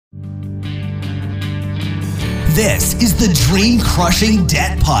This is the Dream Crushing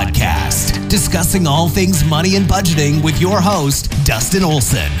Debt Podcast, discussing all things money and budgeting with your host, Dustin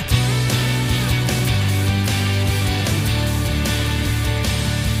Olson.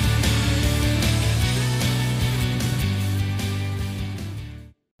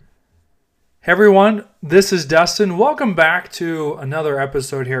 Hey everyone, this is Dustin. Welcome back to another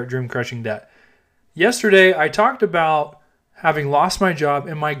episode here at Dream Crushing Debt. Yesterday, I talked about having lost my job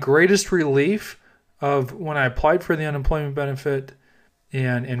and my greatest relief of when I applied for the unemployment benefit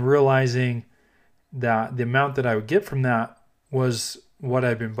and realizing that the amount that I would get from that was what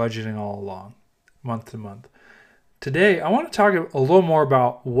I've been budgeting all along, month to month. Today, I want to talk a little more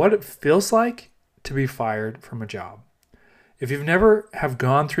about what it feels like to be fired from a job. If you've never have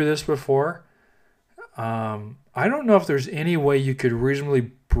gone through this before, I don't know if there's any way you could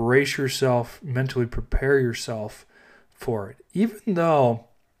reasonably brace yourself, mentally prepare yourself for it. Even though,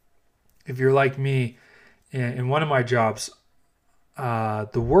 if you're like me, in one of my jobs, the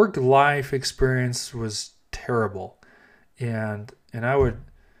work-life experience was terrible. And I would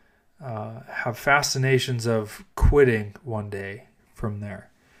have fascinations of quitting one day from there,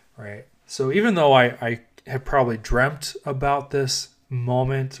 right? So even though I had probably dreamt about this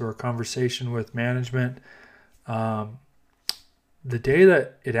moment or conversation with management, the day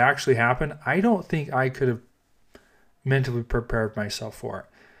that it actually happened, I don't think I could have mentally prepared myself for it.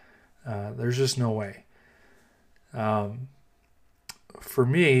 There's just no way. For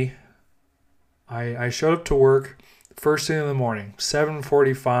me, I showed up to work first thing in the morning,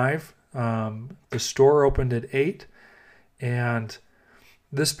 7:45. The store opened at 8, and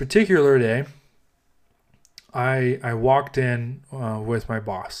this particular day, I walked in with my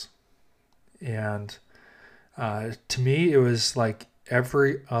boss, and to me, it was like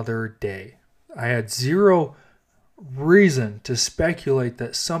every other day. I had zero reason to speculate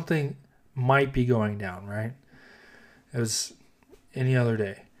that something might be going down, right? It was any other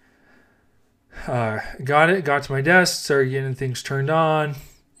day. Got to my desk, started getting things turned on,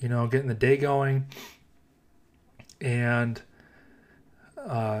 getting the day going. And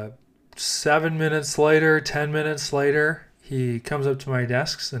 7 minutes later, 10 minutes later, he comes up to my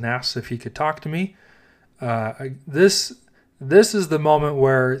desk and asks if he could talk to me. This is the moment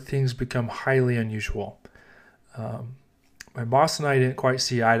where things become highly unusual. My boss and I didn't quite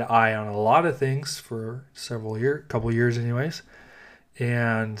see eye to eye on a lot of things for couple years anyways.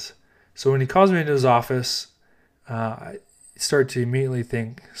 And so when he calls me into his office, I start to immediately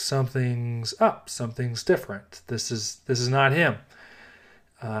think something's up, something's different. This is not him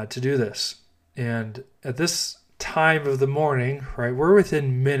to do this. And at this time of the morning, right, we're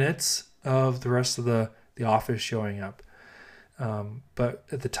within minutes of the rest of the office showing up. But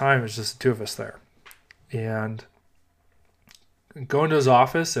at the time, it was just the two of us there. And go into his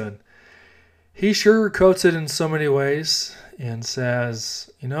office, and he sugarcoats it in so many ways and says,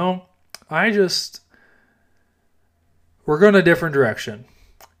 we're going a different direction,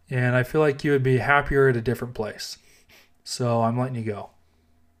 and I feel like you would be happier at a different place. So I'm letting you go.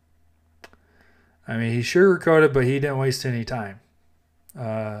 I mean, he sugarcoated, but he didn't waste any time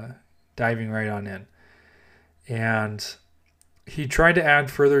diving right on in. And he tried to add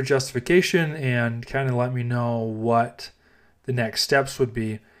further justification and kind of let me know what the next steps would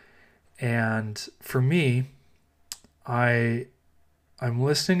be. And for me, I'm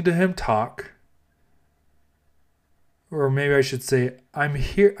listening to him talk, or maybe I should say I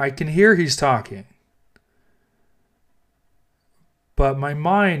can hear he's talking, but my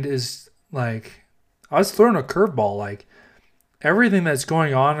mind is like, I was thrown a curveball. Like, everything that's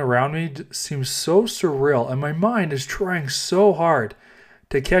going on around me seems so surreal, and my mind is trying so hard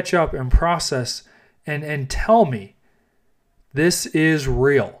to catch up and process and tell me this is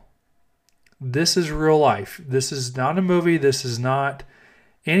real. This is real life. This is not a movie. This is not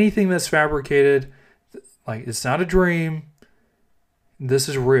anything that's fabricated. Like, it's not a dream. This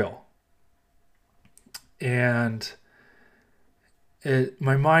is real. And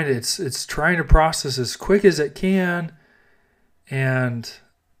my mind, it's trying to process as quick as it can. And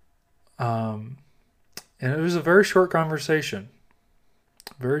it was a very short conversation.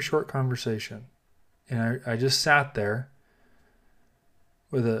 Very short conversation. And I just sat there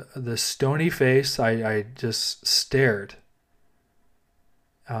with the stony face. I just stared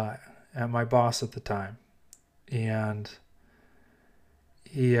at my boss at the time. And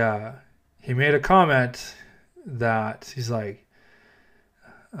he made a comment that he's like,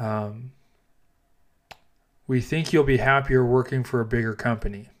 we think you'll be happier working for a bigger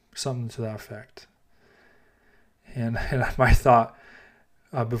company, something to that effect. And my thought,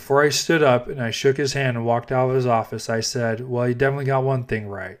 before I stood up and I shook his hand and walked out of his office, I said, well, you definitely got one thing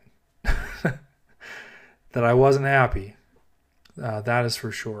right. that I wasn't happy. That is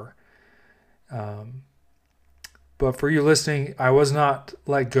for sure. But for you listening, I was not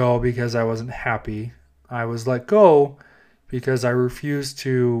let go because I wasn't happy. I was let go because I refused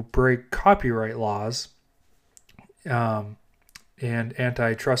to break copyright laws and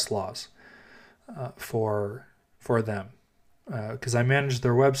antitrust laws for them. Because I managed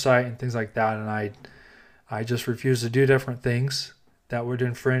their website and things like that, and I just refused to do different things that would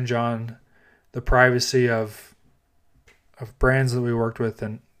infringe on the privacy of brands that we worked with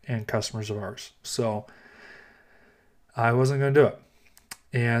and customers of ours. So I wasn't going to do it.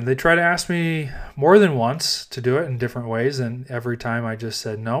 And they tried to ask me more than once to do it in different ways, and every time I just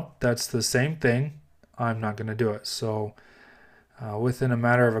said, nope, that's the same thing. I'm not going to do it. So within a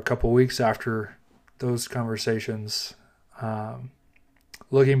matter of a couple weeks after those conversations,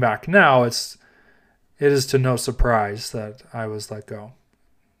 looking back now, it is to no surprise that I was let go,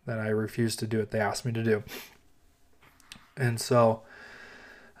 that I refused to do what they asked me to do. And so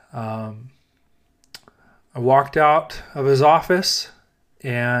I walked out of his office,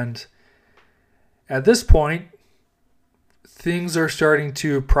 and at this point, things are starting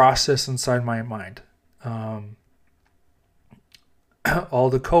to process inside my mind. All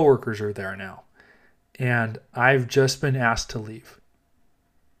the coworkers are there now, and I've just been asked to leave,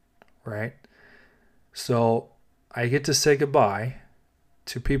 right? So I get to say goodbye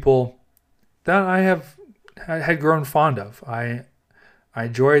to people that I had grown fond of. I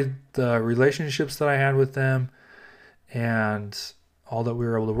enjoyed the relationships that I had with them and all that we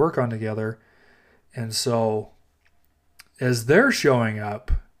were able to work on together. And so as they're showing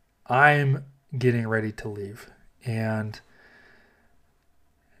up, I'm getting ready to leave. And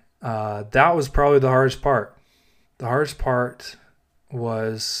that was probably the hardest part. The hardest part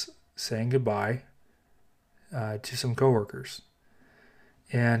was saying goodbye to some coworkers.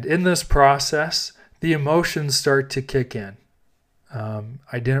 And in this process, the emotions start to kick in.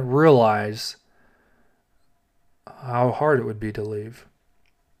 I didn't realize how hard it would be to leave.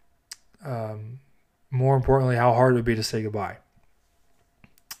 More importantly, how hard it would be to say goodbye.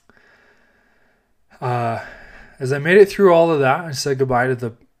 As I made it through all of that, I said goodbye to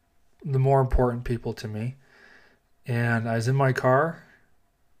the more important people to me. And I was in my car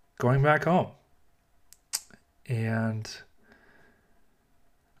going back home. And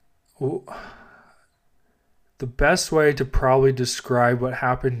the best way to probably describe what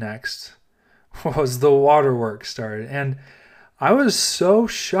happened next was the waterworks started. And I was so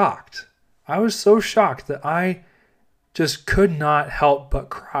shocked. I was so shocked that I just could not help but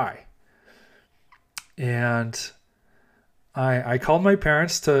cry. And I called my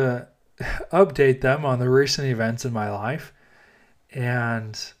parents to update them on the recent events in my life.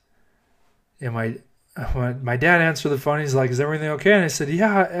 And my dad answered the phone. He's like, is everything okay? And I said,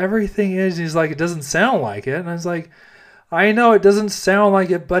 yeah, everything is. And he's like, it doesn't sound like it. And I was like, I know it doesn't sound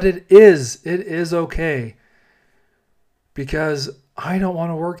like it, but it is. It is okay. Because I don't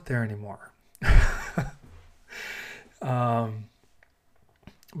want to work there anymore.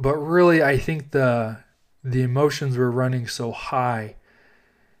 But really, I think the emotions were running so high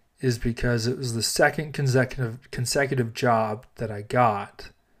is because it was the second consecutive job that I got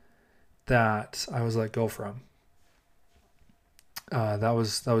that I was let go from. That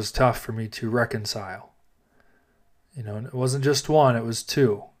was tough for me to reconcile. And it wasn't just one, it was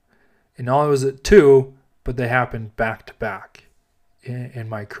two. And not only was it two, but they happened back to back in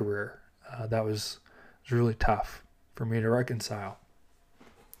my career. That was really tough for me to reconcile.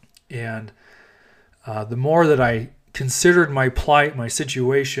 And the more that I considered my plight, my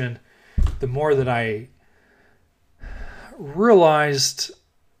situation, the more that I realized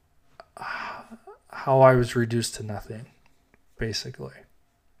how I was reduced to nothing, basically.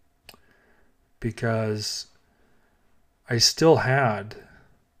 Because I still had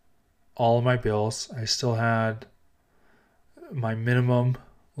all of my bills. I still had my minimum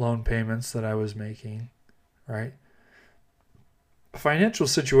loan payments that I was making, right? The financial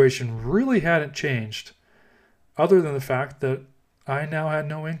situation really hadn't changed other than the fact that I now had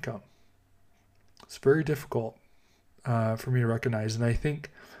no income. It's very difficult for me to recognize. And I think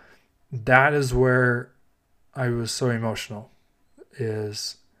that is where I was so emotional,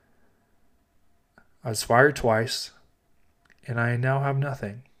 is I was fired twice and I now have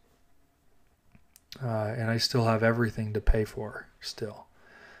nothing. And I still have everything to pay for still.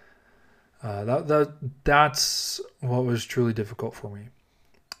 That's what was truly difficult for me.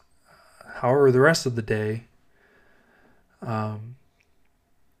 However, the rest of the day, I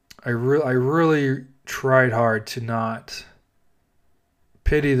really tried hard to not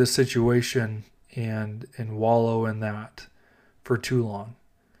pity the situation and wallow in that for too long.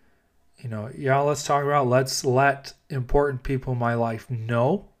 let's talk about, let's let important people in my life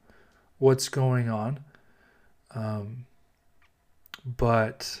know what's going on.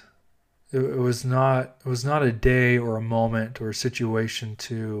 But it was not a day or a moment or a situation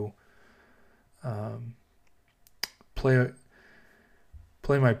to play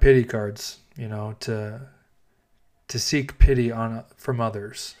my pity cards, to seek pity from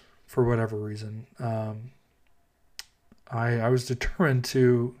others for whatever reason. I was determined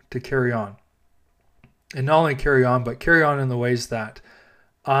to carry on, and not only carry on, but carry on in the ways that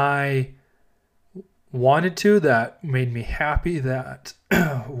I wanted to, that made me happy, that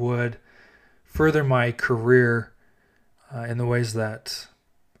would further my career in the ways that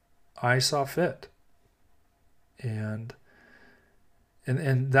I saw fit. And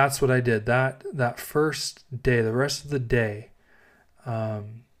that's what I did. That first day, the rest of the day, I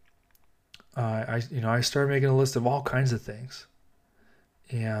started making a list of all kinds of things.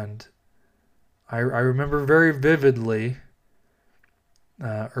 And I remember very vividly,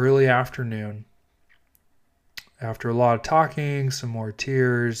 early afternoon, after a lot of talking, some more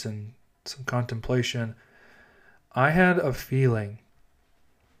tears and some contemplation, I had a feeling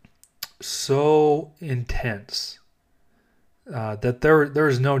so intense that there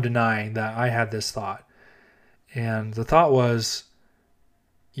was no denying that I had this thought. And the thought was,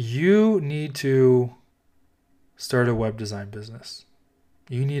 you need to start a web design business.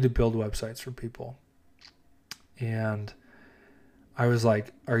 You need to build websites for people. And I was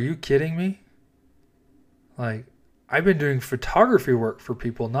like, are you kidding me? Like, I've been doing photography work for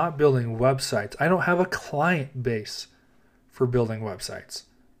people, not building websites. I don't have a client base for building websites.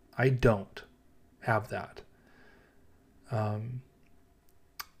 I don't have that. And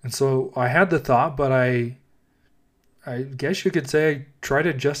so I had the thought, but I guess you could say I tried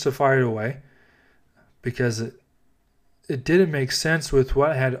to justify it away because it didn't make sense with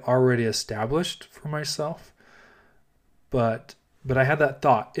what I had already established for myself. But I had that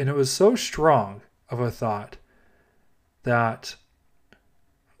thought, and it was so strong of a thought that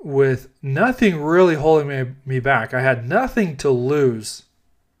with nothing really holding me back, I had nothing to lose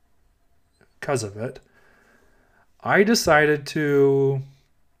because of it, I decided to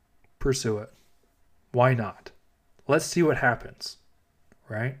pursue it. Why not? Let's see what happens,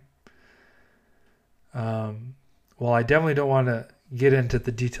 right? Well, I definitely don't want to get into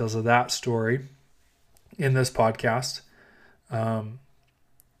the details of that story in this podcast.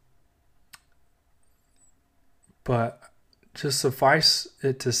 But just suffice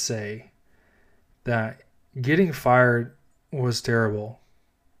it to say that getting fired was terrible.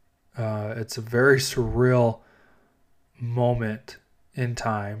 It's a very surreal moment in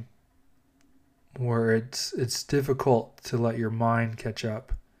time where it's difficult to let your mind catch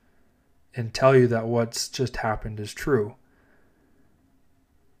up and tell you that what's just happened is true.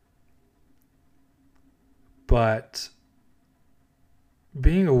 But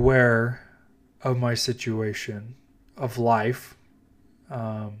being aware of my situation, of life,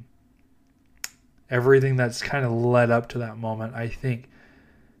 everything that's kind of led up to that moment, I think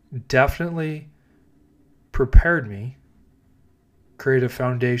definitely prepared me, create a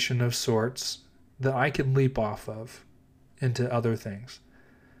foundation of sorts that I could leap off of into other things.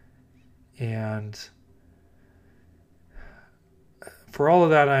 And for all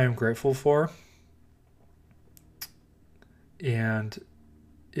of that, I am grateful for. And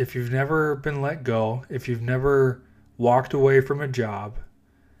if you've never been let go, if you've never walked away from a job,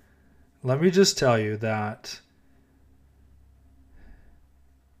 let me just tell you that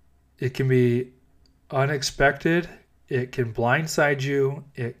it can be unexpected. It can blindside you.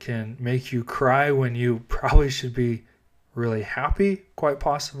 It can make you cry when you probably should be really happy, quite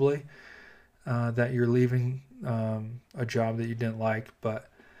possibly, that you're leaving a job that you didn't like. But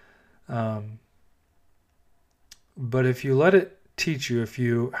if you let it teach you, if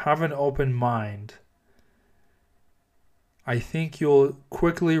you have an open mind, I think you'll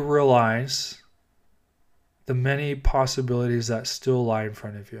quickly realize the many possibilities that still lie in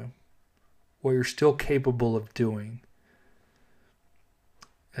front of you, what you're still capable of doing,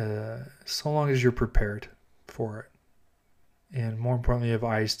 so long as you're prepared for it. And more importantly, you have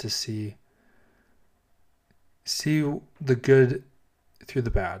eyes to see the good through the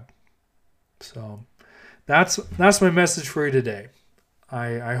bad. So that's my message for you today.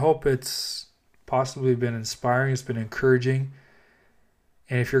 I hope it's possibly been inspiring. It's been encouraging.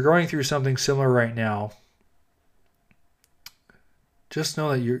 And if you're going through something similar right now, just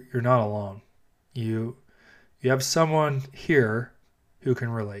know that you're not alone. You have someone here who can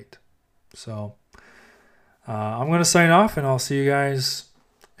relate. So I'm going to sign off, and I'll see you guys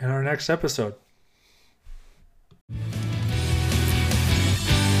in our next episode.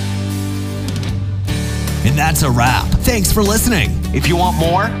 And that's a wrap. Thanks for listening. If you want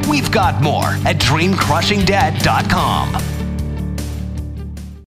more, we've got more at dreamcrushingdebt.com.